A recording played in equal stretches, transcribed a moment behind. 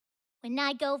When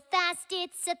I go fast,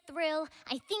 it's a thrill.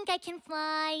 I think I can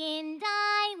fly, and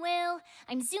I will.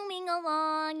 I'm zooming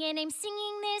along, and I'm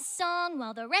singing this song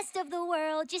while the rest of the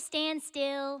world just stands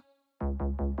still.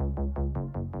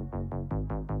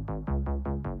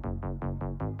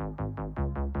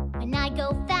 When I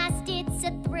go fast, it's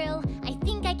a thrill. I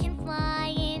think I can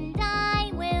fly, and I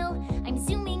will. I'm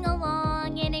zooming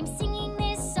along, and I'm singing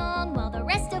this song while the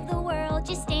rest of the world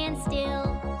just stands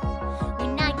still.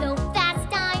 When I go fast,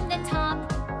 I'm the top,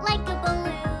 like a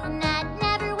balloon that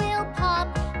never will pop.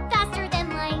 Faster than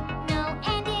light, no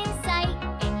end in sight,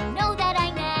 and you know that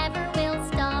I never will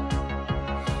stop.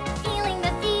 Feeling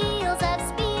the feels of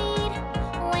speed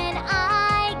when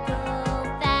I go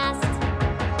fast.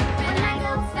 When I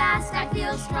go fast, I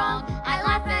feel strong. I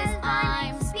laugh as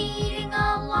I'm speeding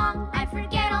along. I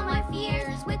forget all my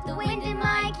fears with the wind in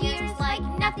my gears, like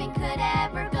nothing could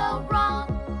ever go wrong.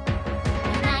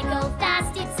 When I go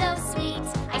fast, it's so sweet.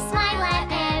 I smile at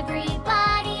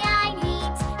everybody I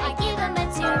meet. I give them a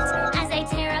toot as I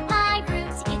tear up my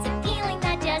roots. It's a feeling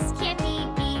that just can't be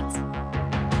beat.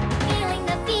 Feeling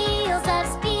the feels of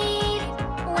speed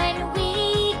when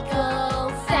we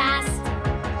go fast.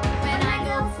 When I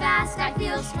go fast, I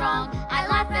feel strong. I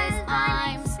laugh as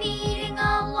I'm speeding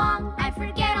along. I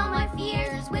forget all my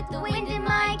fears with the wind in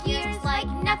my gears, like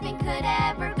nothing could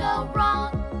ever go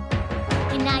wrong.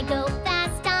 When I go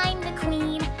fast, I'm the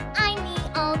queen. I'm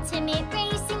the ultimate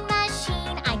racing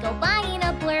machine. I go by in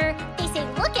a blur. They say,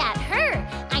 look at her.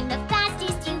 I'm the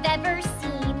fastest you've ever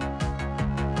seen.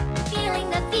 Feeling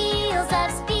the feels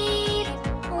of speed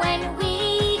when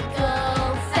we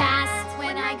go fast.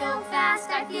 When I go fast,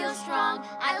 I feel strong.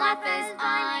 I laugh as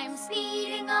I'm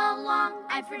speeding along.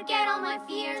 I forget all my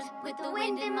fears with the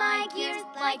wind in my gears,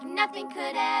 like nothing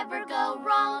could ever go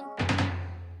wrong.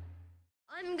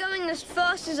 I'm going as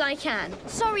fast as I can.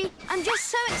 Sorry, I'm just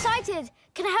so excited.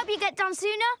 Can I help you get down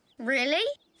sooner? Really?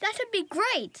 That'd be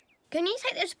great. Can you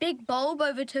take this big bulb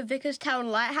over to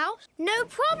Vickerstown Lighthouse? No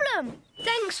problem.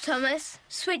 Thanks, Thomas.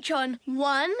 Switch on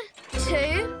 1,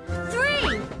 2,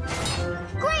 3.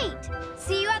 Great.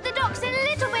 See you at the docks in a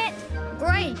little bit.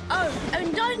 Great. Oh,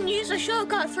 and don't use the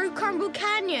shortcut through Crumble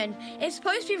Canyon. It's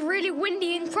supposed to be really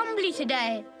windy and crumbly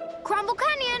today. Crumble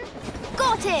Canyon.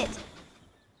 Got it.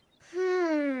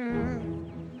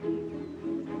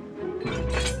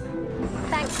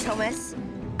 Thanks, Thomas.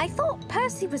 I thought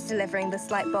Percy was delivering the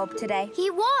light bulb today.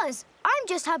 He was. I'm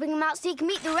just helping him out so he can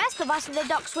meet the rest of us at the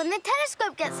docks when the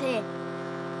telescope gets here.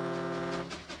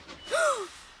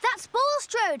 That's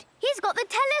Bulstrode. He's got the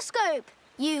telescope.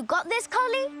 You got this,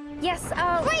 Carly? Yes,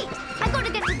 Great! I got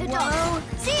to get to the docks.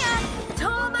 See ya!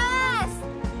 Thomas!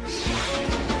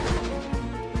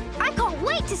 I can't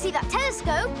wait to see that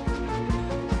telescope.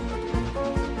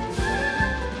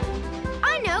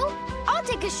 I know. I'll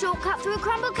take a shortcut through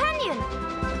Crumble Canyon.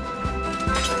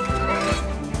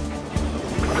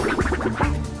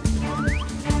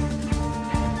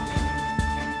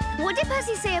 What did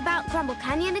Percy say about Crumble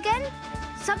Canyon again?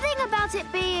 Something about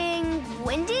it being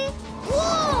windy?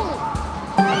 Whoa!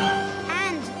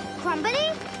 And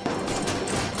crumbly?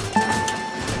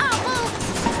 Oh, well,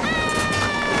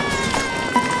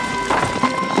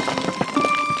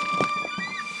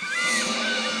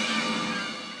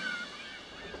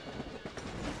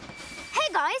 Hey,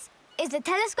 guys. Is the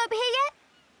telescope here yet?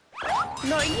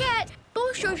 Not yet.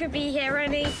 Bulstrode should be here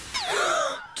any...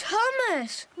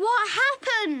 Thomas, what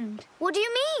happened? What do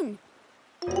you mean?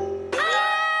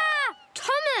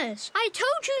 Thomas, I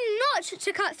told you not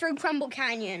to cut through Crumble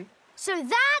Canyon. So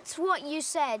that's what you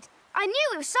said. I knew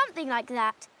it was something like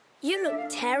that. You look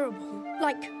terrible.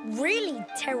 Like, really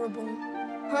terrible.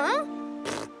 Huh?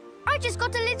 I just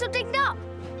got a little dinged up.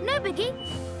 No biggie.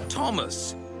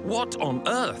 Thomas, what on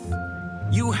earth?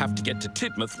 You have to get to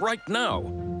Tidmouth right now.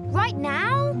 Right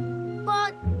now?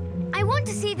 But I want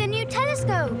to see the new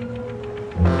telescope.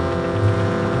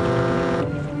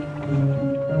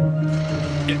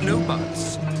 No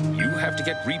buts. You have to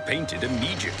get repainted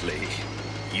immediately.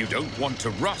 You don't want to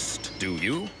rust, do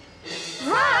you?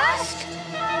 Rust?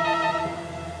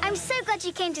 I'm so glad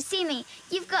you came to see me.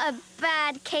 You've got a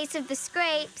bad case of the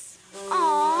scrapes.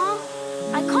 Aww.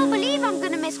 I can't believe I'm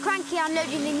going to miss Cranky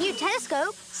unloading the new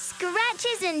telescope.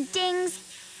 Scratches and dings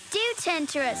do turn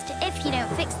to rust if you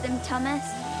don't fix them, Thomas.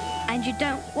 And you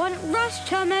don't want rust,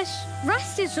 Thomas.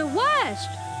 Rust is the worst.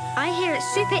 I hear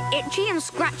it's super itchy and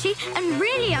scratchy and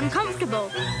really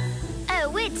uncomfortable.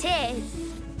 Oh, it is.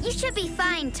 You should be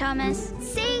fine, Thomas.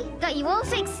 See? Got you all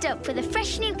fixed up with a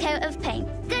fresh new coat of paint.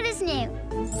 Good as new.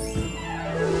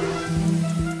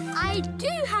 I do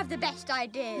have the best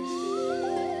ideas.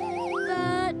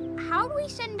 But how do we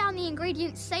send down the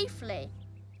ingredients safely?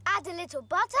 Add a little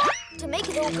butter to make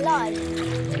it all glide.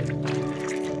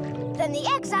 Then the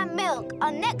eggs and milk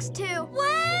are next to...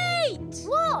 Wait!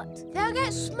 What? They'll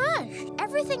get smushed.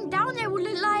 Everything down there will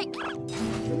look like...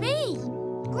 me.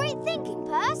 Great thinking,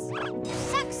 Percy.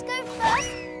 Sacks go first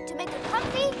to make a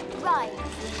comfy ride.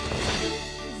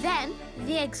 Then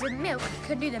the eggs and milk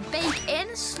can do the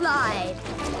bake-in slide.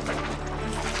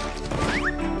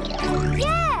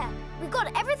 Yeah! We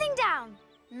got everything down.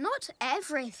 Not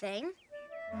everything.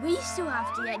 We still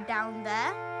have to get down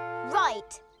there.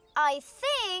 Right. I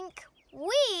think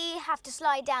we have to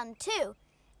slide down too.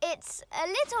 It's a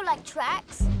little like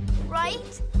tracks,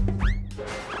 right?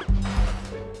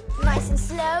 Nice and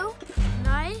slow.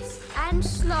 Nice and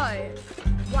slow.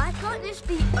 Why can't this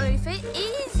be over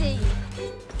easy?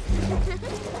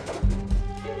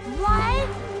 Why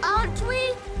aren't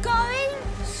we going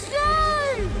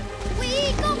slow?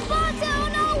 We got butter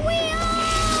on our wheels!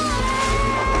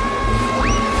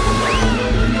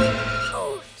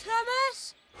 Oh,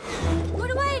 Thomas! What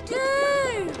do I do?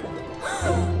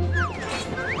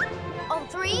 On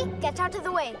 3, get out of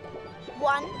the way.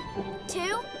 1,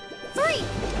 2, 3.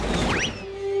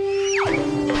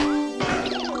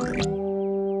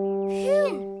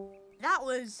 Phew! That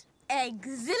was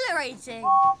exhilarating.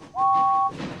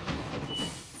 Oh,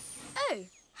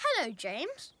 hello,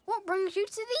 James. What brings you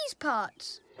to these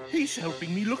parts? He's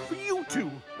helping me look for you two.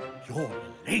 You're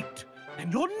late,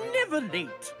 and you're never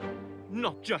late.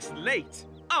 Not just late,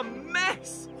 a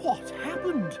mess! What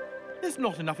happened? There's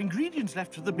not enough ingredients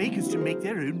left for the bakers to make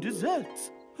their own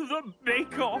desserts. The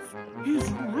bake-off! Is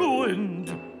ruined.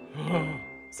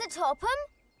 Sir Topham,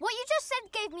 what you just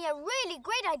said gave me a really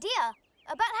great idea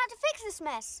about how to fix this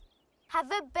mess.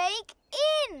 Have a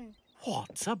bake-in.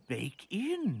 What's a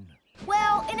bake-in?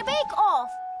 Well, in a bake-off,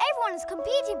 everyone is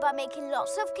competing by making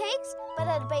lots of cakes, but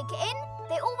at a bake-in,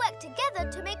 they all work together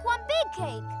to make one big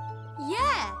cake.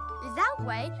 Yeah, that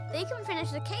way they can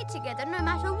finish the cake together no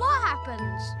matter what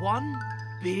happens. One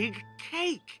big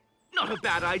cake. Not a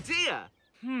bad idea.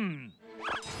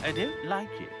 I don't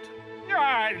like it.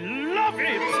 I love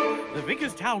it! The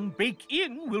Vicarstown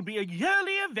Bake-In will be a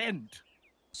yearly event.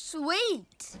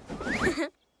 Sweet.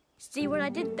 See what I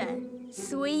did there?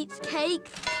 Sweet cake,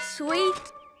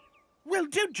 sweet. Well,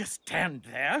 don't just stand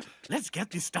there. Let's get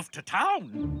this stuff to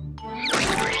town.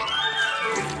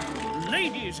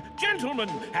 Ladies, gentlemen,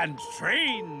 and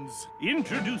trains,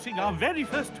 introducing our very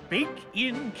first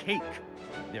bake-in cake.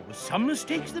 There were some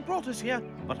mistakes that brought us here,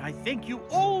 but I thank you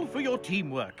all for your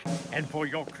teamwork and for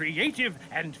your creative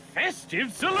and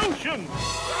festive solution.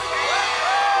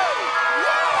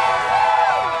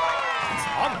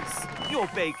 Thomas, your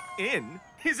bake-in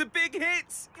is a big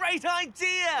hit. Great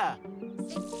idea!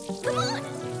 Come on!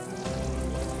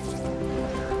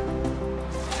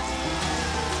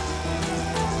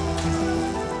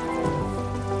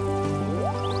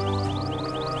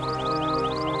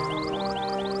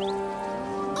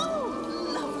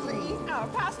 Our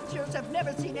passengers have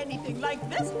never seen anything like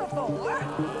this before.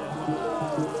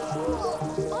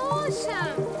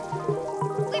 Awesome!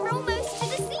 We're almost to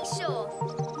the seashore.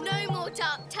 No more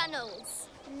dark tunnels.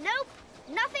 Nope,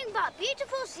 nothing but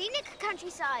beautiful scenic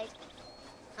countryside.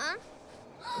 Huh?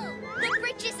 The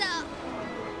bridge is up.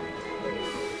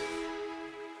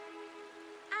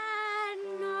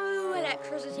 And no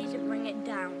electricity to bring it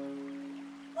down.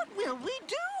 What will we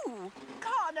do?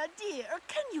 Kana, dear,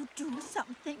 can you do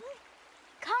something?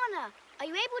 Kana, are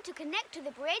you able to connect to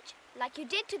the bridge like you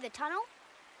did to the tunnel?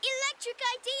 Electric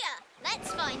idea.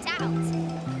 Let's find out.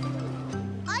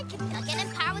 I can plug in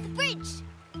and power the bridge.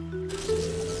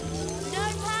 No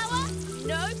power,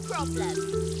 no problem.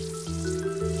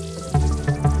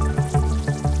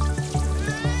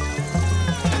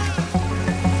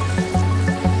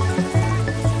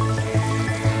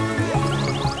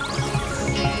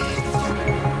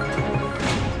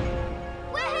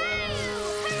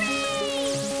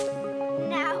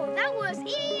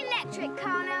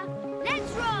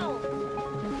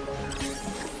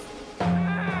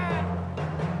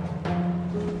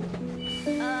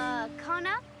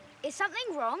 Is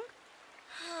something wrong?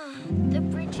 The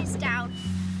bridge is down,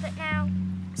 but now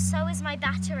so is my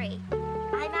battery.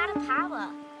 I'm out of power.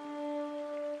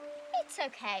 It's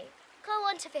okay. Go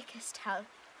on to Vicarstown.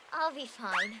 I'll be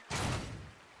fine.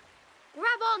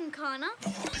 Grab on, Kana.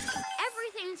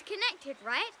 Everything's connected,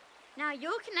 right? Now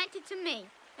you're connected to me,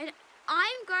 and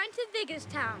I'm going to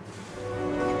Vicarstown.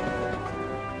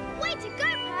 Way to go,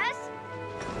 Percy!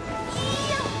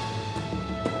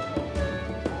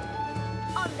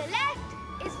 On the left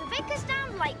is the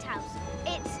Vicarstown Lighthouse.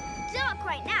 It's dark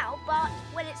right now, but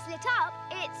when it's lit up,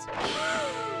 it's...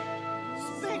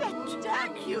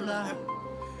 Spectacular!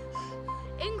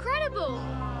 incredible!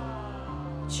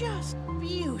 Just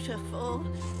beautiful.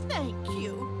 Thank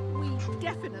you. We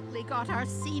definitely got our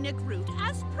scenic route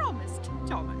as promised,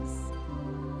 Thomas.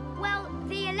 Well,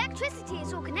 the electricity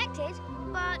is all connected,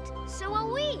 but so are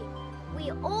we.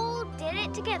 We all did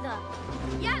it together.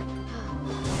 Yep.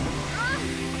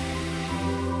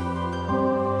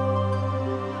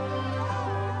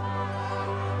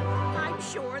 I'm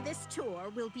sure this tour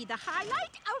will be the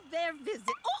highlight of their visit.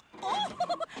 Oh,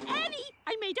 Annie,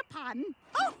 I made a pun.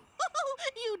 Oh,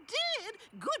 you did.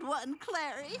 Good one,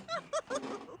 Clary.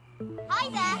 Hi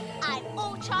there. I'm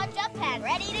all charged up and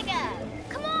ready to go.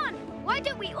 Come on, why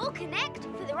don't we all connect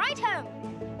for the ride home?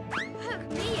 Hook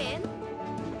me in.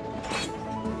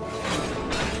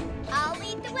 I'll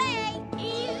lead the way.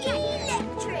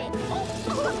 Electric.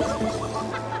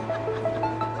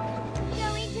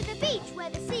 Going to the beach where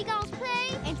the seagulls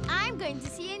play. And I'm going to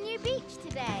see a new beach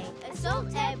today. A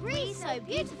salt air breeze so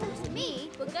beautiful to me.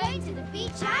 We're going to the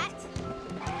beach at...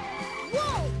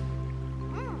 Whoa!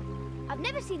 I've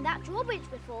never seen that drawbridge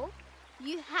before.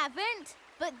 You haven't?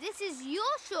 But this is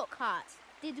your shortcut.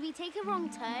 Did we take a wrong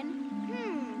turn?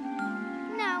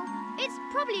 No, it's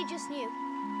probably just new.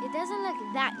 It doesn't look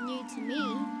that new to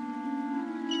me.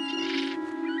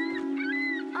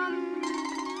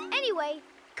 Anyway,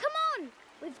 come on.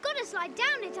 We've got to slide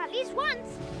down it at least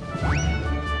once. Whee!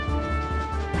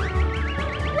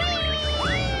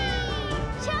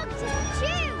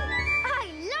 Chug-chug-chew!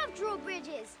 I love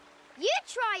drawbridges. You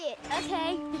try it.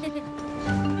 Okay.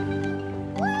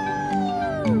 Whee!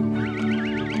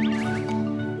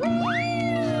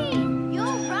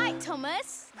 You're right,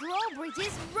 Thomas.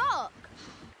 Drawbridges rock.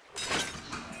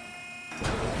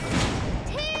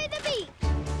 To the beach.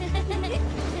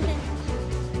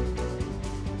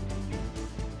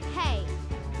 Hey,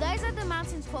 those are the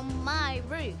mountains for my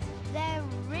route. They're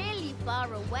really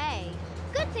far away.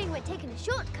 Good thing we're taking a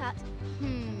shortcut.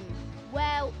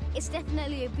 Well, it's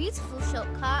definitely a beautiful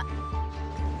shortcut.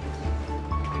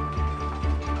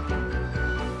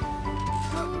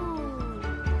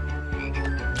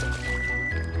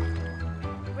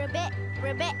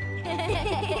 Ribbit.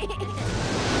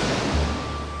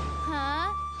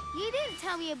 Huh? You didn't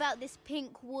tell me about this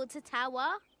pink water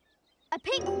tower. A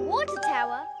pink water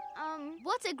tower?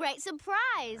 What a great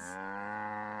surprise!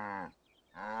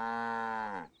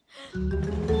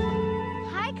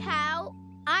 Hi, Cow.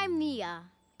 I'm Nia.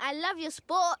 I love your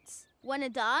sports. Wanna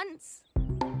dance?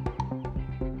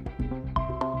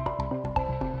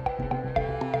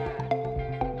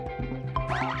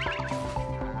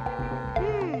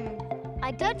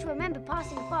 I don't remember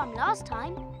passing the farm last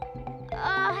time.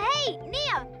 Hey,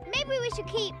 Nia, maybe we should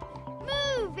keep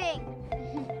moving.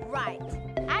 Right.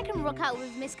 I can rock out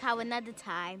with Miss Cow another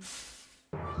time.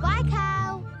 Bye,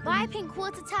 Cow. Bye, Pink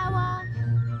Water Tower.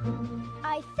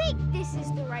 I think this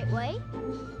is the right way.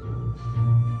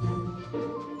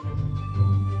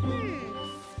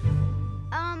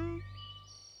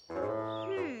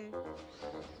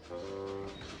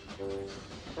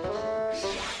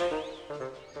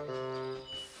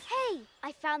 Hey,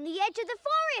 I found the edge of the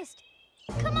forest.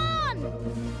 Come on!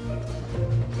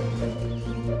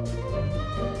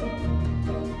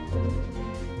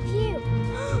 Phew.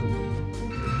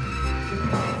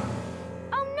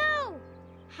 Oh no!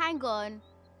 Hang on.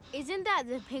 Isn't that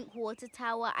the Pink Water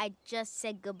Tower I just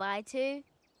said goodbye to?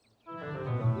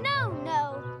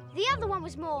 No. The other one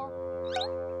was more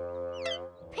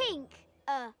pink.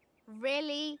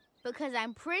 Really? Because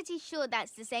I'm pretty sure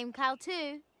that's the same cow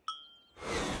too.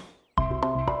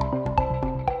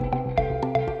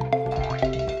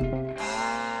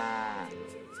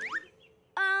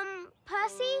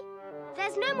 Percy?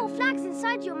 There's no more flags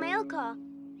inside your mail car.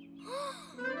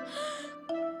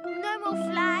 No more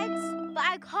flags? But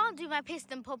I can't do my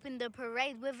piston pop in the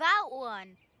parade without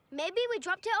one. Maybe we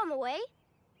dropped it on the way?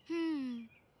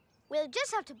 We'll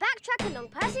just have to backtrack along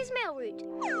Percy's mail route.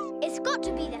 It's got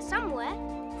to be there somewhere.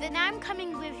 Then I'm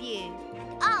coming with you.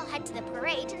 I'll head to the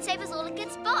parade and save us all a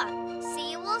good spot.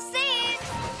 See you all soon.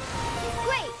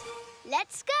 Great.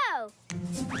 Let's go.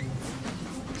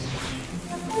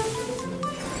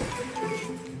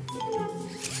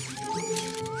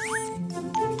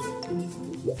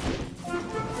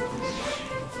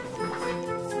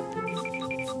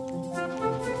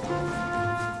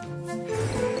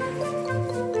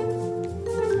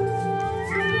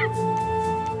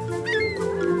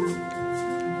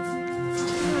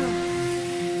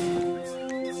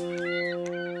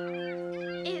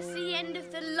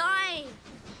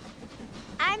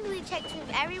 Checked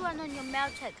with everyone on your mail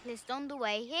checklist on the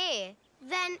way here.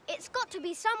 Then it's got to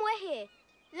be somewhere here.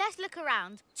 Let's look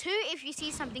around. 2 if you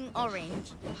see something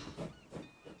orange.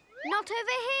 Not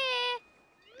over here.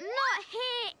 not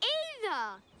here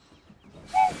either.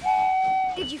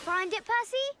 Did you find it,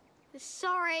 Percy?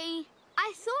 Sorry.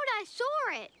 I thought I saw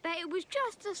it, but it was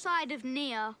just the side of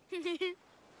Nia.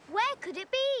 Where could it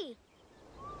be?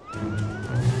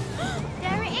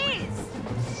 There it is!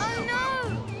 Oh no!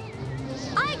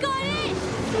 I got it!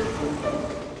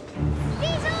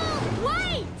 Diesel!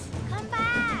 Wait! Come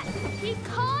back! He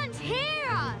can't hear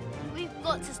us! We've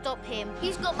got to stop him.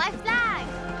 He's got my flag.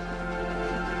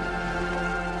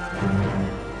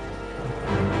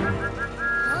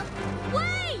 Huh?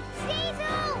 Wait!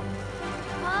 Diesel!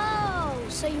 Oh,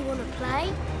 so you want to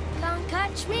play? Can't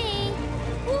catch me.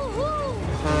 Woohoo!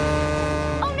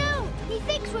 Oh no! He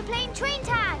thinks we're playing train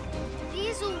tag.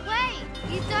 Diesel, wait!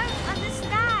 You don't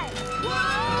understand.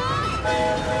 Whoa!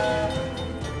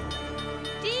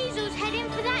 Diesel's heading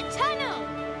for that tunnel.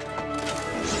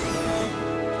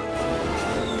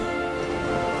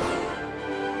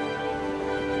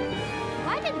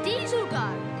 Where did Diesel go?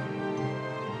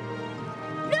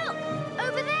 Look!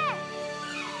 Over there!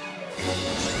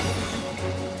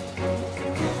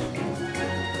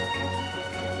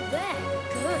 They're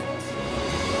good.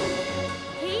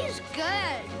 He's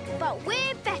good. But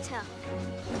we're better.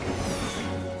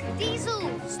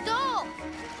 Diesel, stop!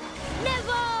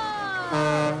 Never!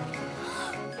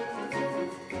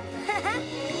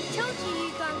 Told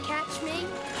you can't catch me.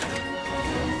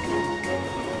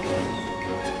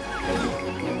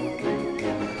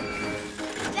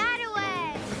 That away!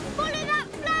 Follow that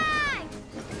flag!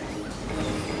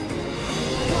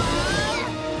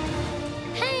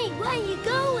 Hey, where are you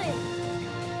going?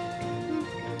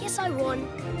 Guess I won.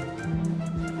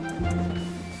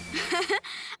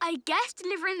 I guess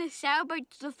delivering the sailboat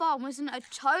to the farm wasn't a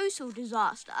total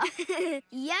disaster.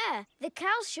 Yeah, the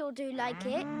cows sure do like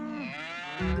it.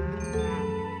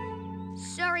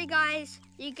 Sorry, guys.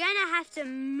 You're gonna have to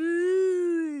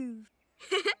move.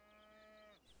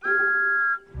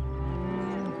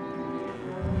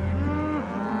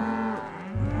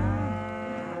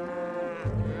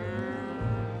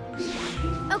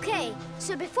 Okay,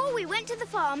 so before we went to the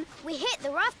farm, we hit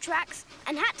the rough tracks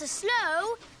and had to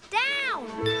slow down.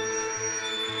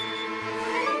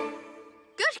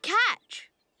 Good catch.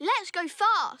 Let's go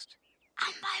fast.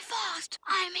 And by fast,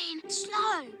 I mean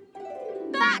slow.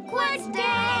 Backwards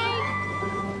day!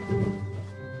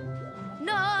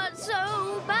 Not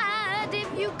so bad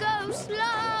if you go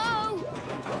slow.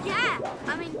 Yeah,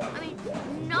 I mean,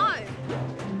 no.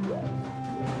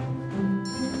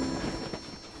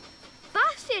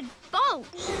 Busted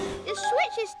bolts. The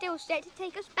switch is still set to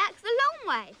take us back the long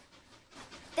way.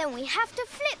 Then we have to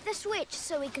flip the switch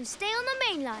so we can stay on the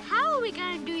main line. How are we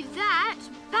going to do that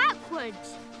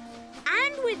backwards?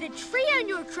 And with a tree on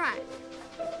your track?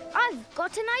 I've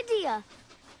got an idea.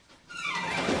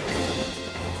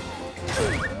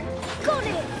 Got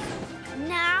it!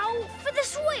 Now for the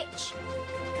switch.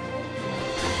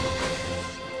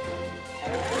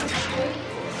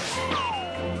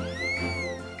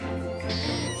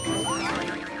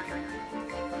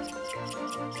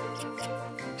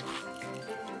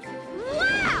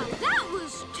 Wow, that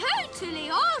was totally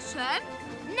awesome!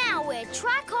 Now we're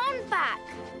track on back.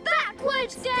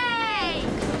 Backwards day!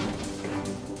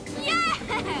 Yeah!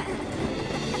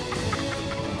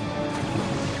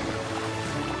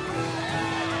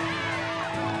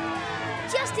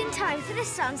 Just in time for the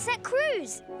sunset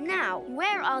cruise. Now,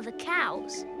 where are the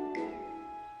cows?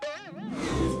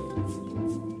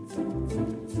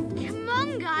 Come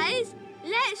on, guys.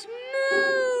 Let's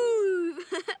move!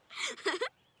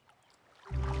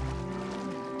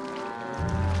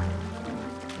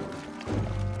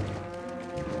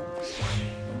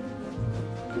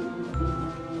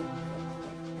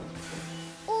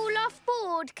 All off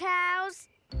board, cows.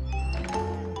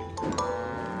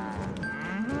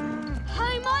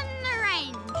 Home on the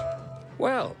range.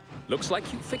 Well, looks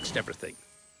like you fixed everything.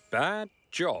 Bad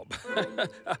job.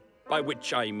 By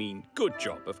which I mean good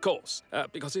job, of course,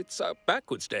 because it's a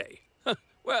backwards day.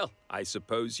 Well, I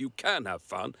suppose you can have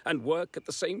fun and work at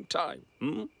the same time,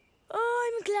 hmm?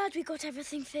 Oh, I'm glad we got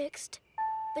everything fixed.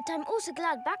 But I'm also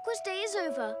glad backwards day is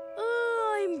over.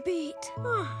 Oh, I'm beat.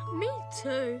 Me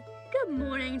too. Good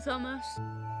morning, Thomas.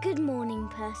 Good morning,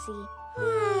 Percy.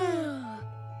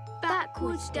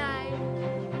 Backwards day.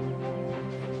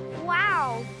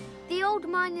 Wow, the old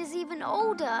mine is even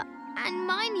older and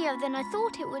minier than I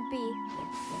thought it would be.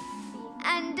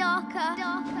 And darker.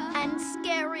 And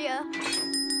scarier.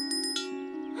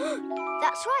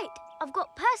 That's right, I've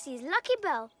got Percy's lucky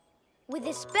bell. With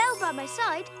this bell by my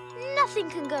side, nothing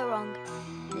can go wrong.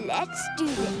 Let's do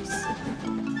this.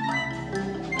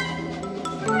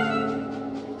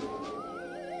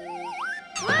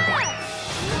 Whoa!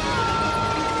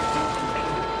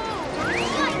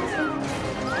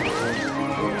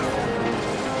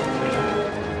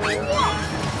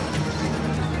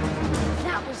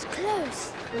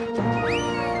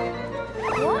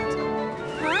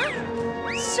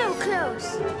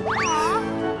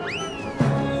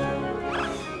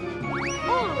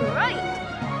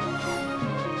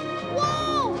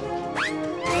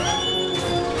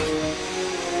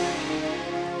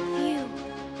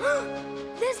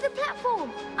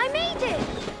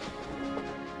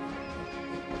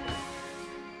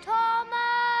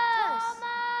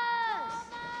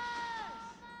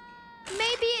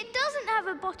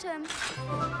 bottom.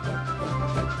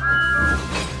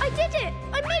 I did it!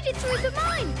 I made it through the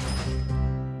mine!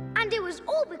 And it was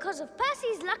all because of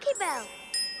Percy's lucky bell.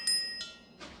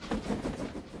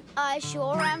 I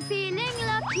sure am feeling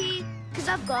lucky, 'cause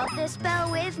I've got this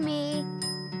bell with me.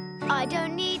 I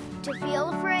don't need to feel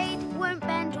afraid, won't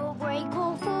bend or break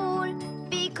or fall,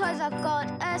 because I've got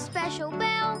a special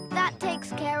bell that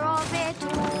takes care of it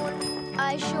all.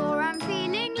 I sure am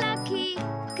feeling lucky,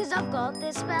 'cause I've got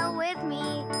this bell with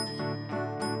me.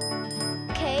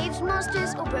 Caves,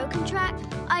 monsters or broken track,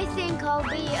 I think I'll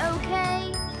be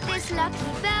okay. This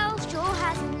lucky bell sure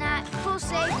has a knack for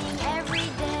saving every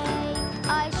day.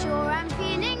 I sure am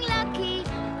feeling lucky,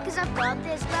 'cause I've got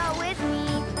this bell with me.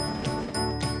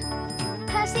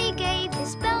 Percy gave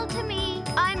this bell to me.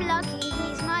 I'm lucky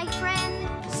he's my friend,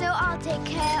 so I'll take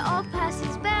care of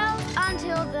Percy's bell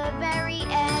until the very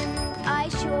end. I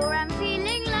sure am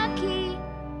feeling lucky,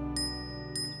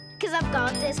 'cause I've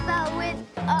got this bell with...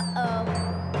 Uh-oh.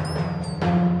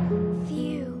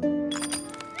 Phew.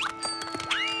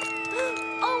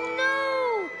 Oh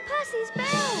no! Percy's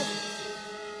bell!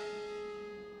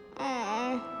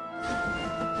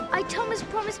 Thomas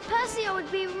promised Percy I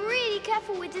would be really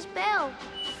careful with this bell.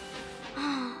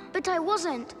 But I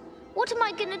wasn't. What am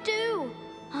I gonna do?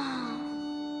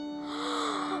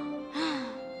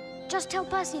 Just tell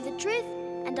Percy the truth,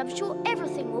 and I'm sure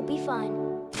everything will be fine.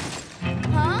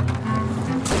 Huh?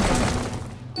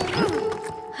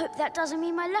 Hope that doesn't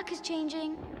mean my luck is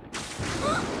changing.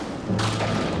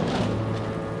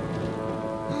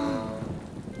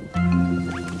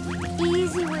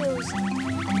 Easy, Wheels.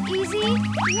 Easy.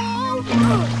 Whoa!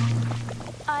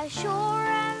 I sure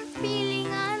am feeling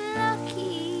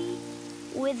unlucky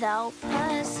without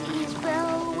Percy's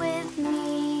bell with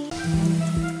me.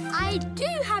 I do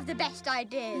have the best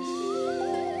ideas.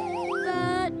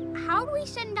 But how do we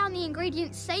send down the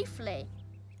ingredients safely?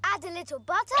 Add a little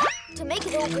butter to make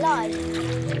it all glide.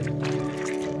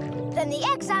 Then the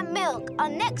eggs and milk are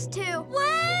next to...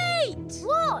 Wait!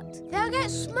 What? They'll get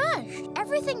smushed.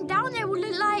 Everything down there will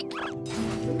look like...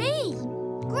 me.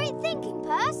 Great thinking,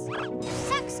 Percy.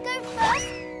 Sacks go first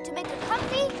to make a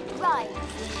comfy ride.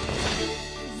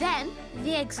 Then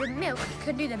the eggs and milk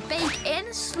can do the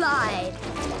bake-in slide.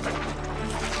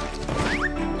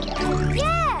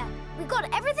 Yeah! We got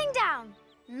everything down.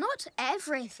 Not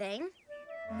everything.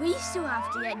 We still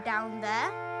have to get down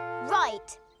there.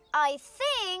 Right. I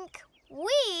think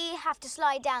we have to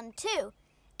slide down too.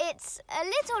 It's a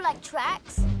little like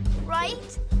tracks,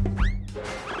 right?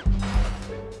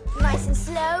 Nice and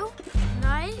slow.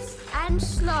 Nice and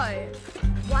slow.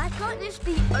 Why can't this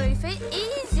be over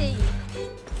easy?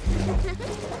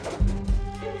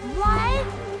 Why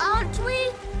aren't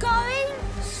we going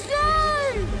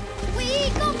slow? We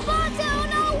got butter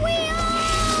on our wheels!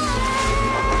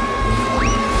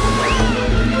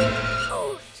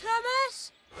 Oh,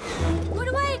 Thomas! What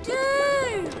do I do?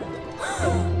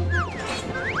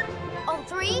 On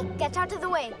three, get out of the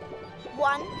way.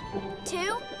 1,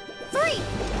 2, 3!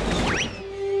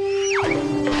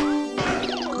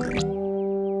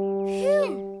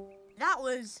 Phew! That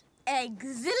was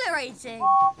exhilarating.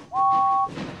 Oh,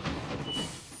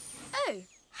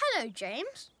 hello,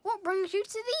 James. What brings you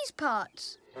to these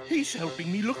parts? He's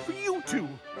helping me look for you two.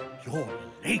 You're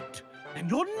late, and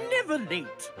you're never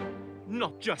late.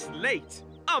 Not just late,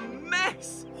 a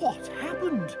mess! What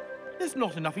happened? There's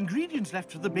not enough ingredients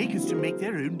left for the bakers to make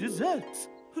their own desserts.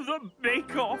 The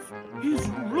bake-off is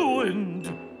ruined.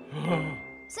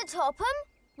 Sir Topham,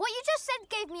 what you just said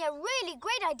gave me a really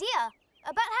great idea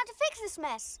about how to fix this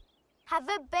mess. Have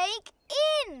a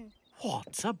bake-in.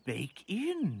 What's a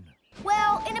bake-in?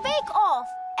 Well, in a bake-off,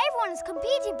 everyone is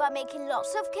competing by making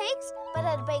lots of cakes, but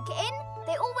at a bake-in,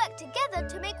 they all work together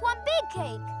to make one big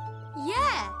cake.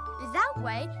 Yeah, that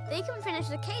way they can finish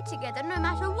the cake together no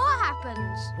matter what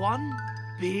happens. One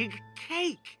big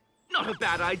cake. Not a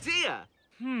bad idea.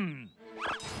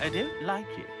 I don't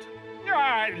like it.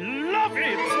 I love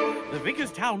it! The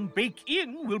Vicarstown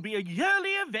Bake-In will be a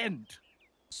yearly event.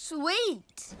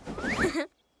 Sweet!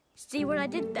 See what I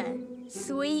did there?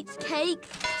 Sweet cake,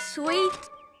 sweet.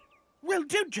 Well,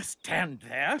 don't just stand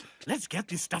there. Let's get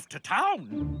this stuff to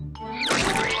town.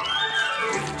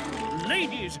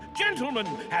 Ladies, gentlemen,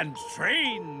 and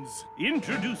trains,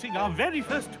 introducing our very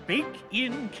first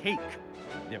bake-in cake.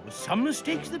 There were some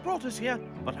mistakes that brought us here,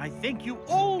 but I thank you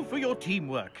all for your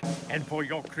teamwork and for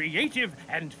your creative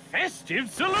and festive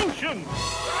solution.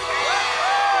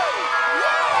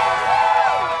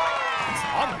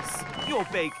 Thomas, your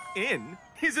bake-in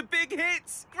is a big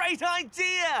hit. Great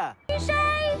idea! You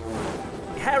say?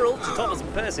 Harold to Thomas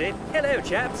and Percy. Hello,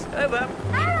 chaps. Over.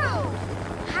 Harold!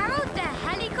 Harold the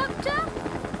helicopter?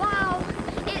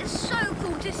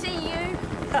 Good to see you.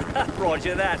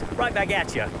 Roger that. Right back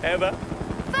at you. Over.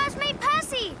 First Mate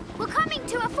Percy, we're coming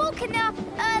to a fork in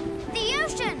the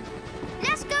ocean.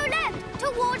 Let's go left,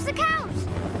 towards the cows.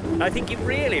 I think he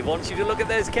really wants you to look at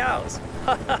those cows.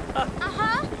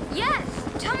 Uh-huh. Yes.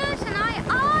 Thomas and I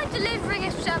are delivering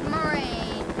a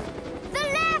submarine. The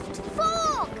left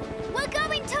fork! We're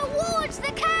going towards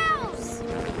the cows!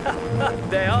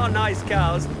 They are nice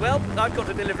cows. Well, I've got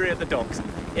a delivery at the docks.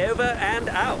 Over and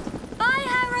out. Bye,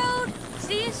 Harold.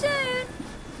 See you soon.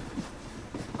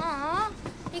 Aw,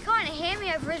 he can't hear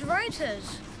me over his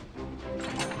rotors.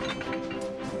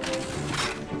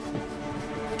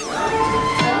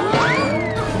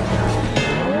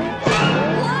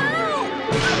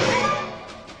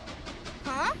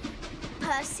 Huh?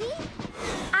 Percy?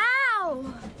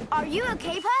 Ow! Are you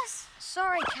okay, Percy?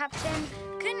 Sorry, Captain.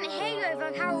 Couldn't hear you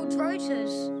over Harold's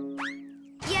rotors.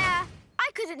 Yeah,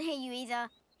 I couldn't hear you either.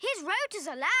 His rotors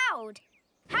are loud.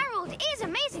 Harold is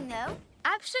amazing, though.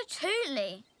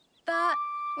 Absolutely. But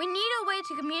we need a way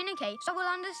to communicate so we'll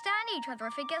understand each other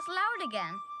if it gets loud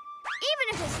again. Even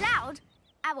if it's loud,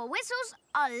 our whistles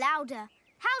are louder.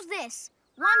 How's this?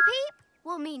 1 peep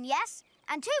will mean yes,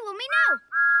 and 2 will mean no.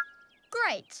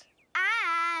 Great.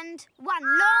 And 1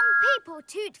 long peep or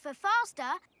toot for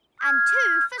faster, and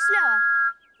 2 for slower.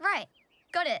 Right.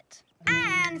 Got it.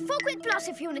 And 4 quick blasts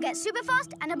if you want to get super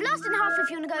fast, and a blast and a half if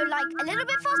you want to go, like, a little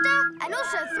bit faster, and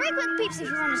also 3 quick peeps if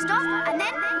you want to stop, and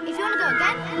then, if you want to go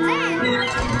again,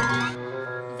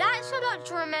 then... That's a lot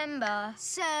to remember.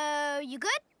 So, you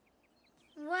good?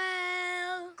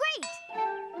 Well... Great!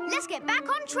 Let's get back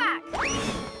on track.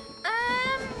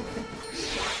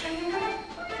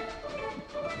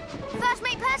 First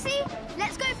Mate Percy,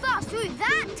 let's go fast through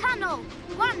that tunnel.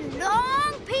 1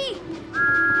 long peep.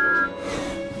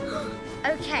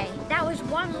 Okay, that was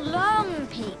 1 long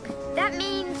peep. That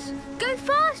means go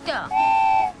faster.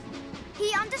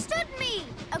 He understood me.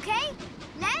 Okay,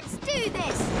 let's do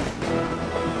this.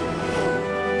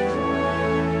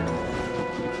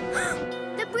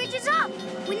 The bridge is up.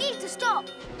 We need to stop.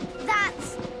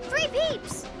 That's 3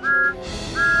 peeps. Huh?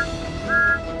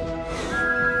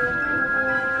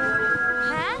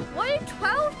 What do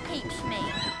 12 peeps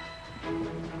mean?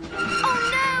 Oh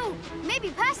no! Maybe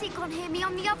Percy can't hear me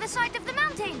on the other side of the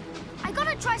mountain. I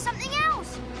gotta try something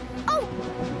else. Oh!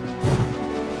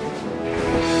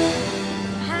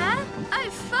 Huh? Oh,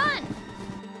 fun!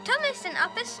 Thomas sent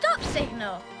up a stop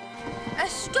signal. A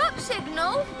stop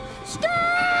signal?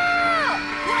 Stop!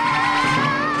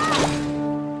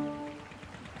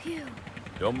 Phew.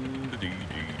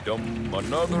 Dum-de-dee-dee-dum.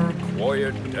 Another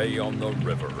quiet day on the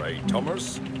river, eh,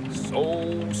 Thomas?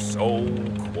 So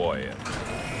quiet.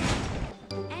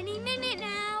 Any minute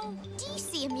now. Do you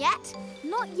see him yet?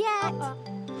 Not yet.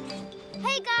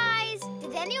 Hey, guys!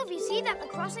 Did any of you see that the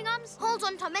crossing arms? Hold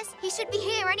on, Thomas. He should be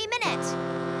here any minute.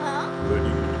 Huh?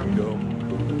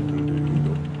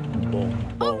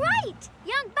 All right!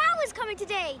 Young Bao is coming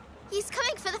today. He's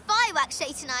coming for the fireworks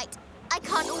show tonight. I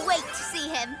can't wait to see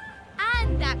him.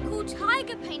 And that cool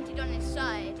tiger painted on his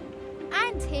side.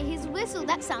 And hear his whistle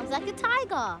that sounds like a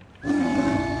tiger.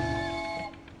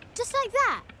 Just like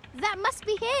that. That must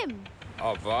be him.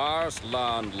 Avast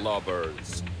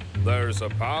landlubbers. There's a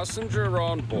passenger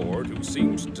on board who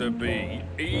seems to be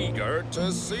eager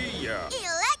to see you.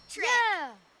 Electric!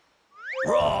 Yeah.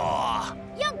 Roar!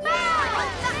 Young Bao!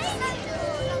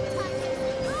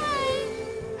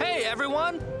 Hey,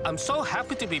 everyone! I'm so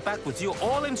happy to be back with you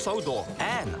all in Sodor.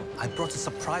 And I brought a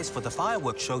surprise for the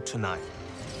fireworks show tonight.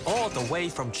 All the way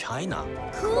from China.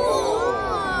 Cool!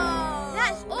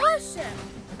 That's awesome!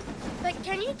 But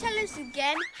can you tell us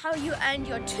again how you earned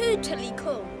your totally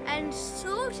cool and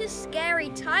sort of scary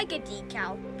tiger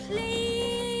decal,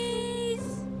 please?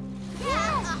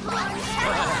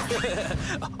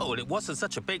 Oh, it wasn't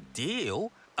such a big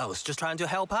deal. I was just trying to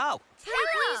help out.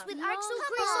 Please, with actual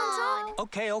Chris on top.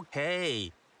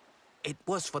 Okay. It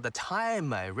was for the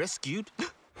time I rescued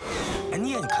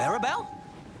Annie and Clarabelle.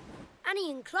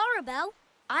 Annie and Clarabelle?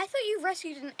 I thought you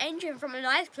rescued an engine from an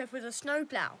ice cliff with a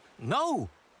snowplow. No.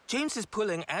 James is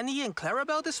pulling Annie and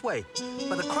Clarabelle this way,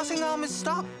 but the crossing arm is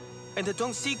stopped, and they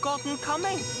don't see Gordon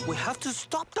coming. We have to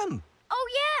stop them. Oh,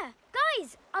 yeah.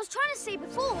 Guys, I was trying to say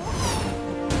before...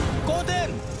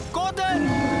 Gordon! Gordon!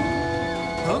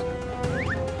 Huh?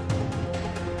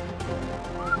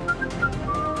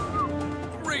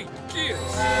 Great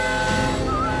gifts!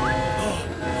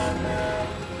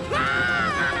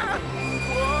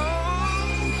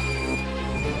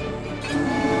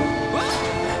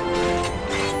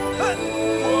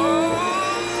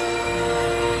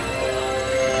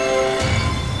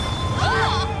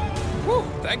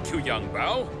 Thank you, young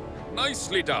Bao.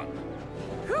 Nicely done.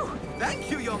 Whew, thank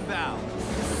you, young Bao.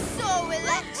 So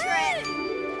electric!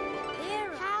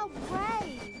 How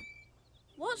brave.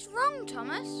 What's wrong,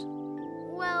 Thomas?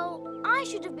 Well, I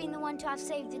should have been the one to have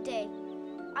saved the day.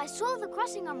 I saw the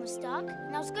crossing arm was stuck,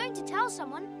 and I was going to tell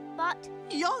someone, but...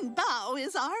 Young Bao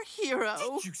is our hero.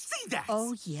 Did you see that?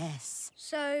 Oh, yes.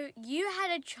 So you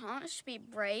had a chance to be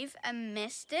brave and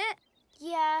missed it?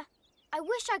 Yeah, I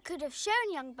wish I could have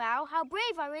shown young Bao how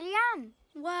brave I really am.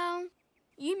 Well,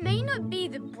 you may not be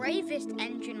the bravest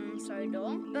engine on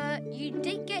Sodor, but you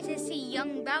did get to see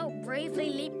young Bao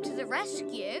bravely leap to the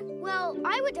rescue. Well,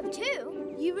 I would have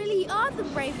too. You really are the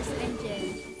bravest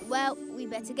engine. Well, we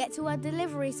better get to our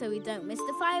delivery so we don't miss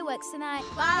the fireworks tonight.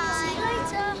 Bye. See you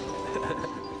later.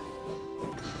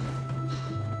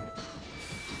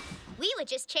 We were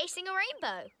just chasing a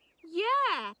rainbow.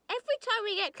 Yeah, every time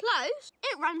we get close,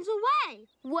 it runs away.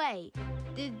 Wait,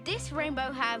 did this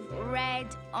rainbow have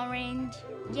red, orange,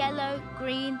 yellow,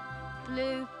 green,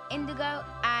 blue, indigo,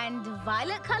 and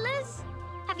violet colours?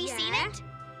 Have you seen it?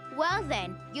 Well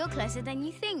then, you're closer than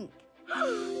you think.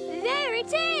 There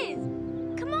it is!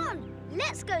 Come on,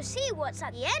 let's go see what's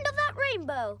at the end of that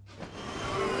rainbow.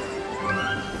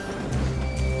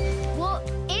 What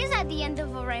is at the end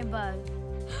of a rainbow?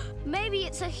 Maybe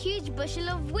it's a huge bushel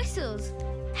of whistles.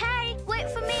 Hey, wait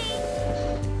for me!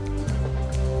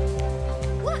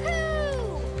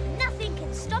 Woohoo! Nothing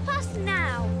can stop us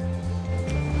now.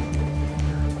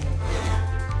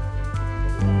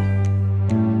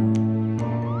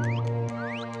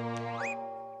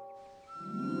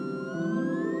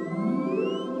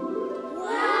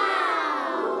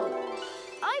 Wow!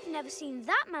 I've never seen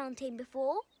that mountain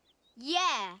before.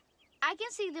 Yeah, I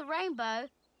can see the rainbow,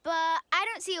 but I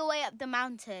don't see a way up the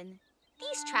mountain.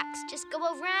 These tracks just go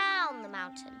around the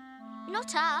mountain,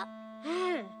 not up.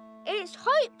 It's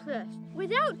hopeless.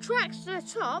 Without tracks to the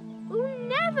top, we'll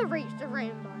never reach the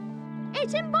rainbow.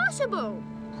 It's impossible.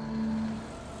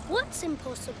 What's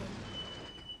impossible?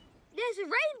 There's a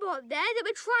rainbow up there that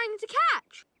we're trying to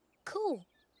catch. Cool.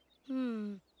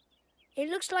 It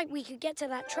looks like we could get to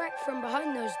that track from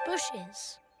behind those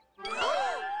bushes.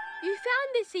 You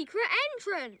found the secret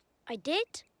entrance. I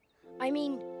did? I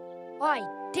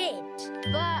did.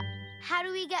 But how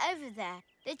do we get over there?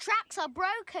 The tracks are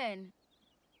broken.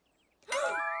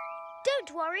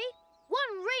 Don't worry.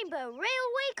 One rainbow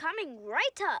railway coming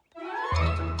right up.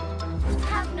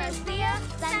 Have no fear,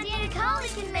 Sandy and Carly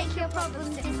can make your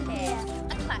problems disappear.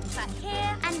 A clap clap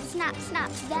here, and a snap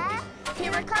snap there.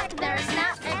 Here a clap, there a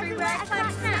snap, everywhere a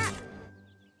clap snap.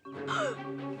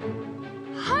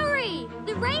 Hurry!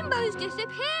 The rainbow's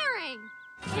disappearing.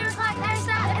 Here a clap, there a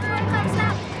snap, everywhere a clap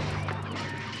snap.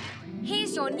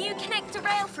 Here's your new connector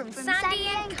rail from Sandy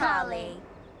and Carly.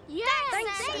 Yes,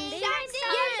 Thanks, Sandy.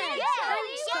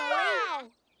 Wow!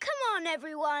 Come on,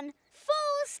 everyone.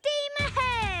 Full steam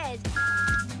ahead.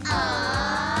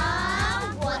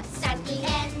 What's at the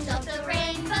end of the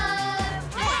rainbow?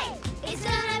 Hey! It's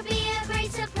gonna be a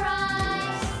great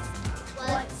surprise.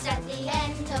 What's at the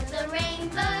end of the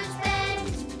rainbow's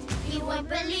bend? You won't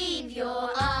believe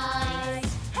your eyes.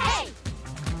 Hey!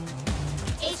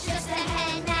 It's just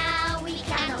ahead now. We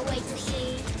cannot wait to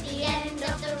see the end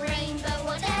of the rainbow.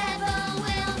 Whatever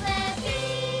will there be?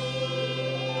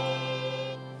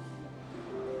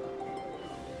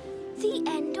 The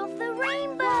end of the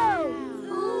rainbow.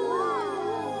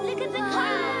 Ooh. Look at the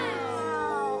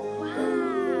clouds. Wow.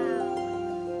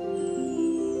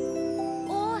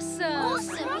 Awesome.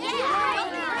 Awesome.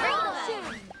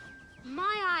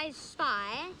 My eyes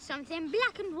spy something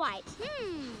black and white.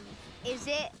 Is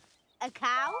it a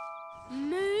cow?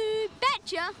 Moo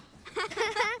betcha.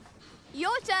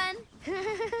 Your turn.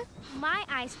 My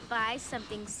eye spies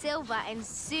something silver and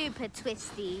super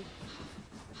twisty.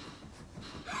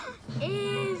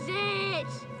 Is it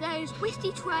those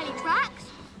twisty twirly tracks?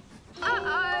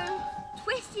 Uh-oh.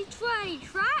 Twisty twirly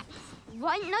tracks?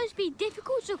 Won't those be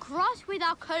difficult to cross with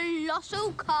our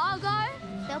colossal cargo?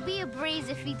 There'll be a breeze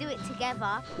if we do it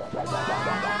together.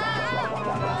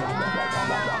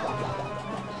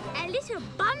 A little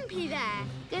bumpy there.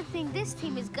 Good thing this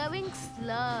team is going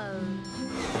slow.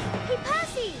 Hey,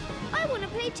 Percy, I want to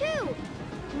play too.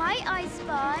 My I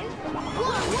spy.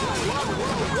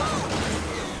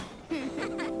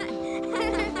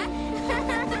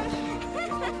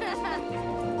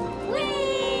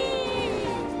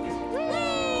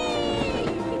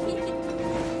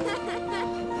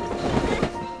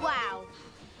 Wow,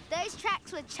 those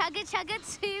tracks were chugga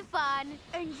too fun.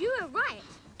 And you were right.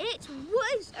 It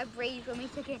was a breeze when we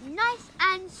took it nice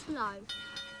and slow.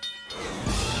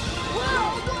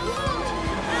 Whoa!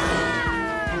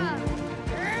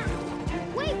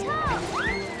 Wait up!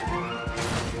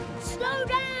 Slow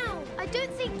down!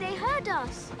 think they heard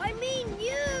us. I mean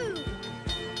you!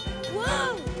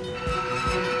 Whoa!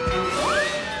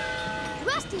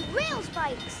 Rusty wheel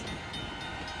spikes.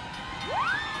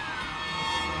 Whoa!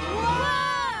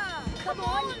 Come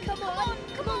on, come on,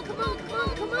 come on, come on, come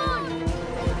on, come on!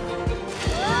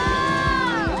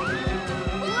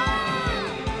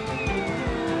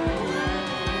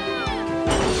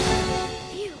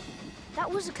 Phew, that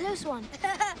was a close one.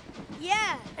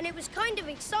 Yeah, and it was kind of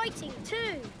exciting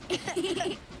too.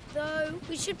 Though,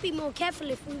 we should be more careful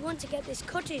if we want to get this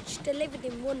cottage delivered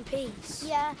in one piece.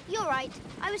 Yeah, you're right.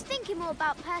 I was thinking more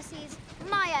about Percy's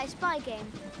My I Spy game.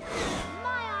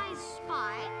 My I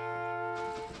Spy?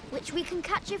 Which we can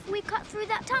catch if we cut through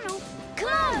that tunnel.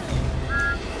 Come on!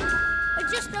 I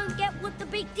just don't get what the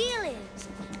big deal is.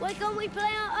 Why can't we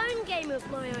play our own game of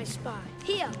My I Spy?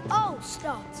 Here, I'll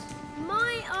start.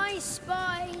 My I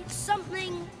Spy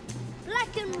something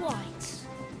black and white.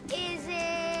 Is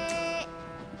it...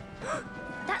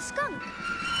 that skunk?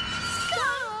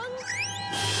 Skunk?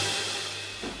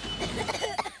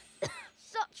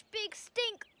 Such big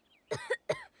stink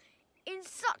in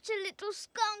such a little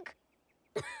skunk.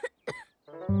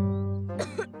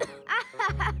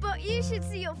 But you should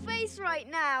see your face right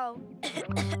now.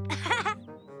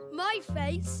 My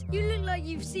face? You look like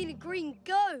you've seen a green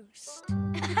ghost.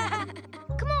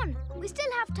 Come on, we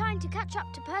still have time to catch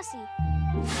up to Percy.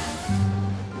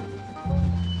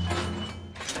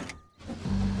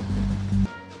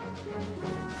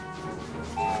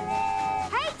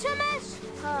 Hey, Thomas!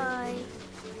 Hi.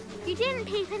 You didn't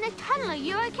peep in the tunnel, are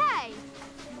you okay?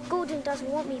 Gordon doesn't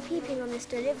want me peeping on this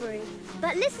delivery.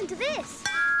 But listen to this.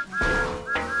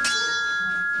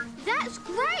 That's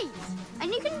great!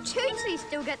 And you can totally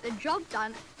still get the job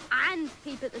done and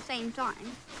peep at the same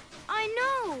time. I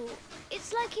know.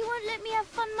 It's like he won't let me have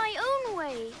fun my own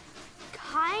way.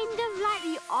 Kind of like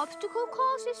the obstacle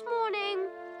course this morning.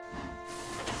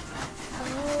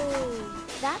 Oh,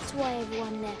 that's why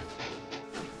everyone left.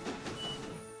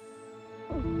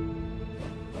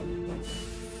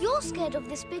 You're scared of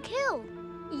this big hill.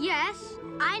 Yes,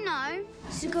 I know.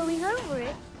 So going over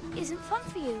it isn't fun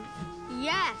for you.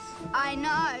 Yes, I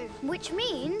know. Which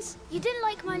means you didn't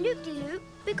like my loop-de-loop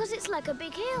because it's like a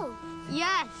big hill.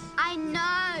 Yes, I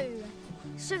know.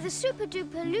 So the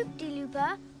super-duper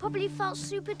loop-de-looper probably felt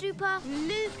super-duper...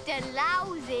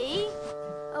 loop-de-lousy.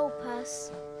 Oh,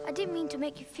 Percy, I didn't mean to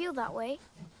make you feel that way.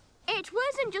 It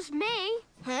wasn't just me.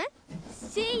 Huh?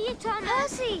 See you, Thomas.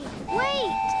 Percy,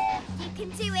 wait! You can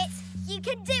do it! You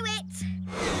can do it!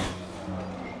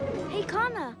 Hey,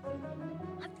 Kana.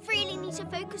 I really need to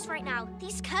focus right now.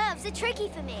 These curves are tricky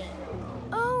for me.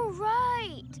 Oh,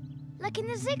 right. Like in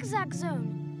the zigzag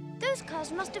zone. Those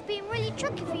curves must have been really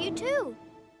tricky for you, too.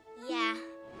 Yeah.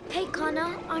 Hey,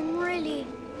 Kana, I'm really...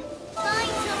 Bye,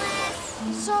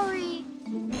 Thomas! sorry.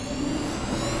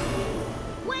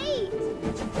 Wait!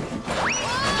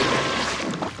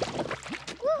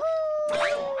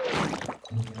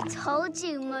 Told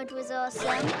you mud was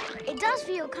awesome. It does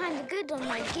feel kind of good on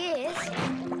my gears.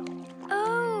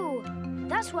 Oh,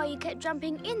 that's why you kept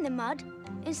jumping in the mud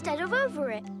instead of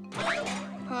over it.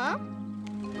 Huh?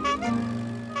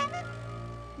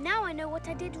 Now I know what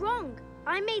I did wrong.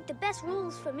 I made the best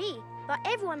rules for me, but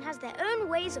everyone has their own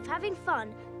ways of having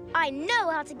fun. I know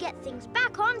how to get things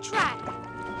back on track.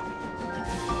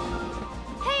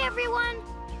 Hey, everyone!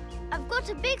 I've got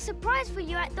a big surprise for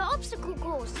you at the obstacle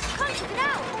course. Come check it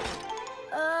out.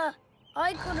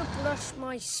 I gotta brush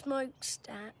my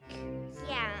smokestack.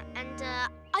 Yeah, and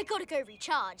I gotta go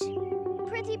recharge.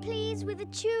 Pretty please with a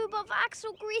tube of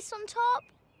axle grease on top.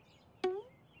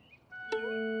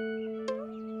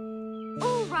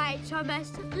 All right,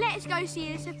 Thomas, let's go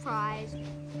see the surprise.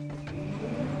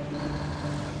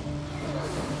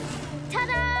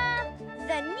 Ta-da!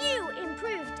 The new,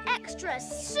 improved, extra,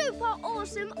 super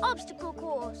awesome obstacle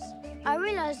course. I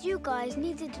realized you guys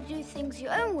needed to do things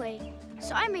your own way,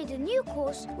 so I made a new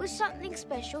course with something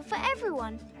special for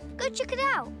everyone. Go check it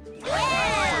out.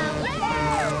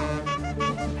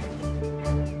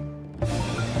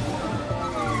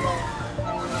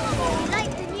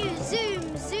 Like the new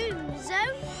Zoom Zoom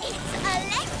Zone? It's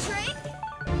electric!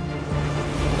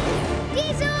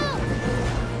 Diesel!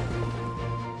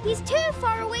 He's too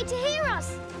far away to hear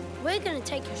us. We're gonna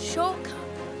take a shortcut.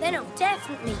 Then I'll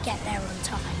definitely get there on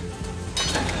time.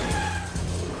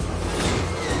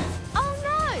 Oh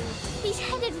no! He's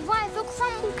headed right for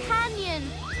Crumble Canyon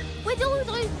with all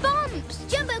those bumps.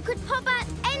 Jumbo could pop out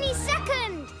any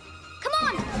second. Come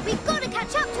on, we've got to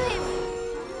catch up to him.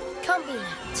 Can't be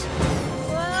late.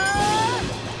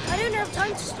 Whoa! I don't have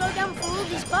time to slow down for all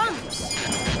these bumps.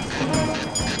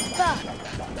 But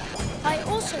I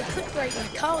also could break my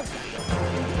cargo.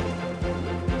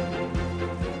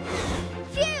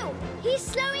 Phew! He's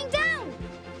slowing down.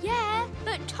 Yeah,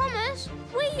 but Thomas,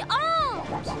 we aren't.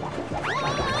 Whoa!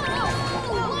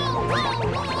 Whoa! Whoa!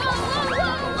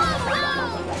 Whoa!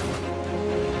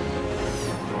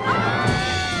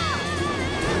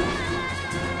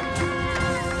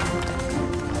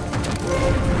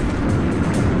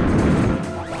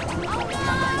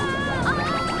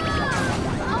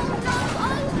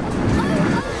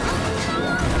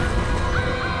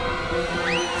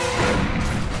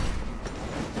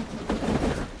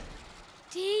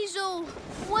 Diesel,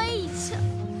 wait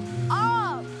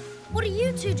up! What are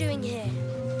you two doing here?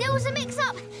 There was a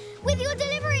mix-up with your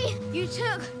delivery. You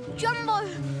took Jumbo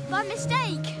by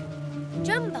mistake.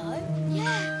 Jumbo?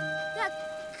 Yeah, that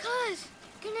car's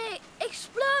gonna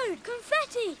explode.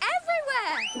 Confetti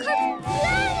everywhere.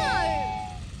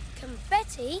 Conflano!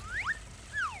 Confetti?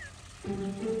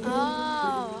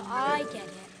 Oh, I get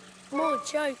it. More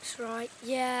jokes, right?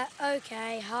 Yeah,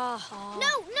 okay, ha-ha.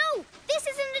 No, this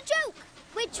isn't a joke.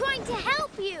 We're trying to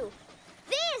help you.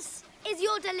 This is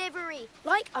your delivery.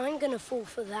 Like I'm gonna fall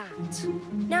for that.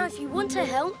 Now, if you want to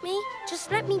help me,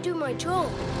 just let me do my job.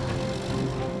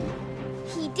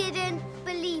 He didn't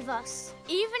believe us.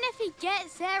 Even if he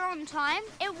gets there on time,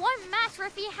 it won't matter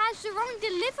if he has the wrong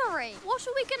delivery. What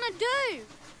are we gonna do?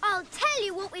 I'll tell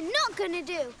you what we're not gonna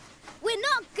do. We're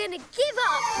not gonna give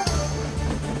up.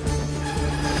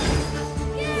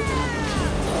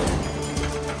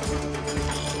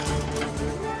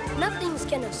 Nothing's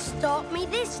gonna stop me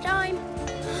this time.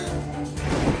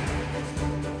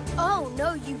 Oh,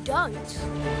 no, you don't.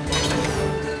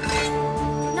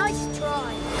 Nice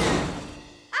try.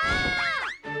 Ah!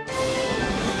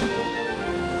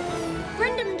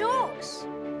 Brendan Docks!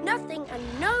 Nothing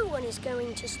and no one is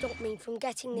going to stop me from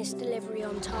getting this delivery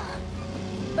on time.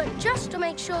 But just to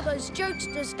make sure those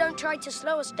jokesters don't try to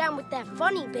slow us down with their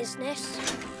funny business.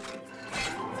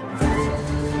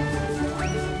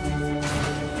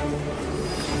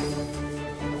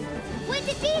 Where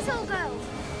did Diesel go?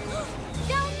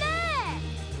 Down there!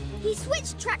 He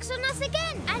switched tracks on us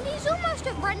again, and he's almost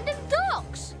at Brendan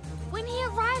Docks. When he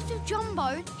arrives with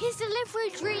Jumbo, his delivery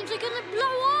dreams are gonna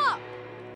blow